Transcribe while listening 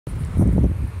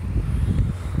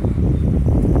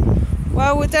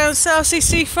Well, we're down Southsea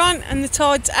seafront and the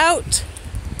tide's out.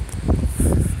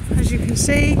 As you can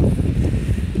see,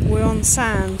 we're on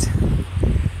sand,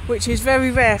 which is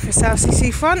very rare for Southsea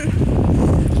seafront,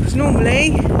 because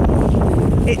normally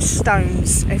it's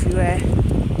stones everywhere.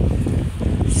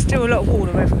 Still a lot of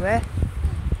water everywhere,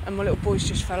 and my little boys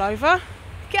just fell over.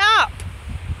 Get up!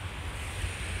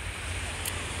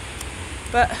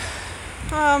 But,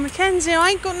 oh Mackenzie, I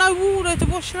ain't got no water to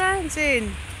wash your hands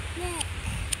in. Yeah.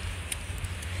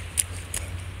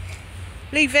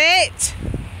 Leave it!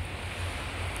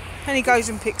 And he goes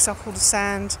and picks up all the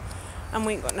sand, and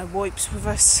we ain't got no wipes with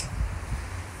us.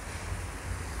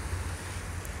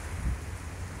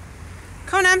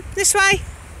 Come on, Em, this way.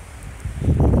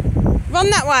 Run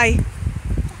that way.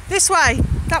 This way,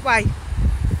 that way.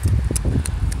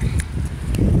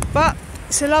 But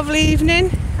it's a lovely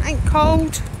evening, ain't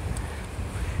cold.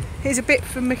 Here's a bit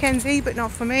for Mackenzie, but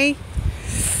not for me.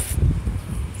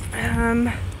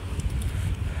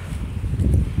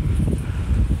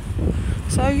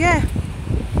 So yeah,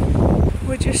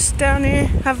 we're just down here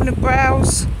having a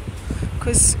browse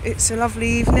because it's a lovely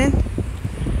evening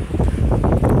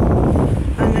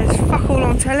and there's fuck all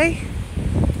on telly,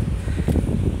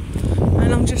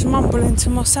 and I'm just mumbling to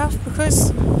myself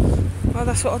because, well,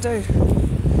 that's what I do.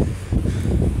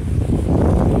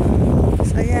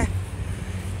 So yeah,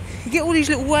 you get all these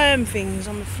little worm things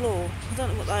on the floor. I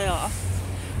don't know what they are,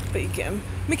 but you get them.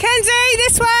 Mackenzie,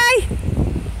 this way!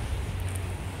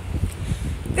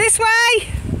 This way!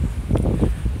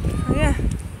 Oh yeah,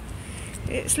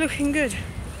 it's looking good.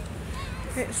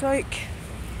 It's like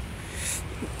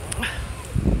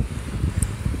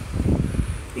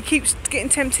he keeps getting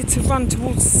tempted to run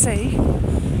towards the sea.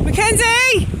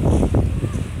 Mackenzie!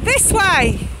 This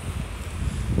way!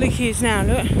 Look, he is now,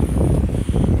 look.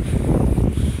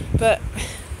 But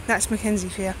that's Mackenzie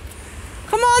for you.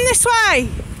 Come on this way!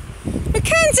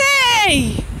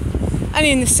 Mackenzie! And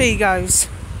in the sea goes.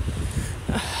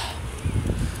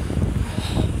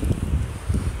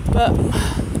 But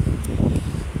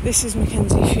this is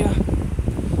Mackenzie for you.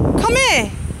 Come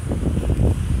here!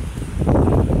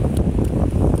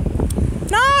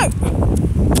 No!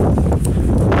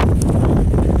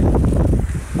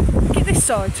 Get this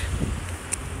side.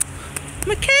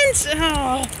 Mackenzie!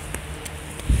 Oh.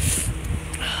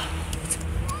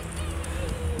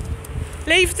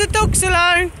 Leave the dogs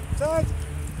alone. Dad.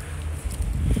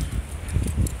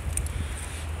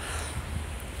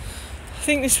 I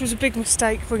think this was a big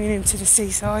mistake bringing him to the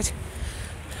seaside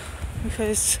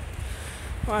because,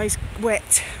 well, he's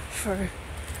wet through,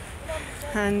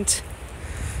 and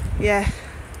yeah,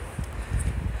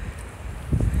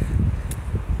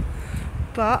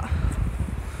 but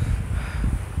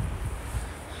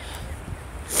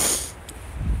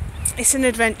it's an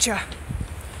adventure.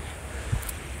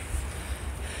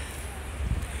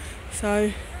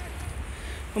 So,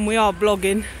 and we are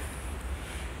blogging,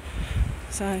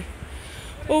 so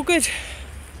all good.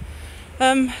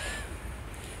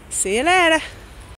 See you later.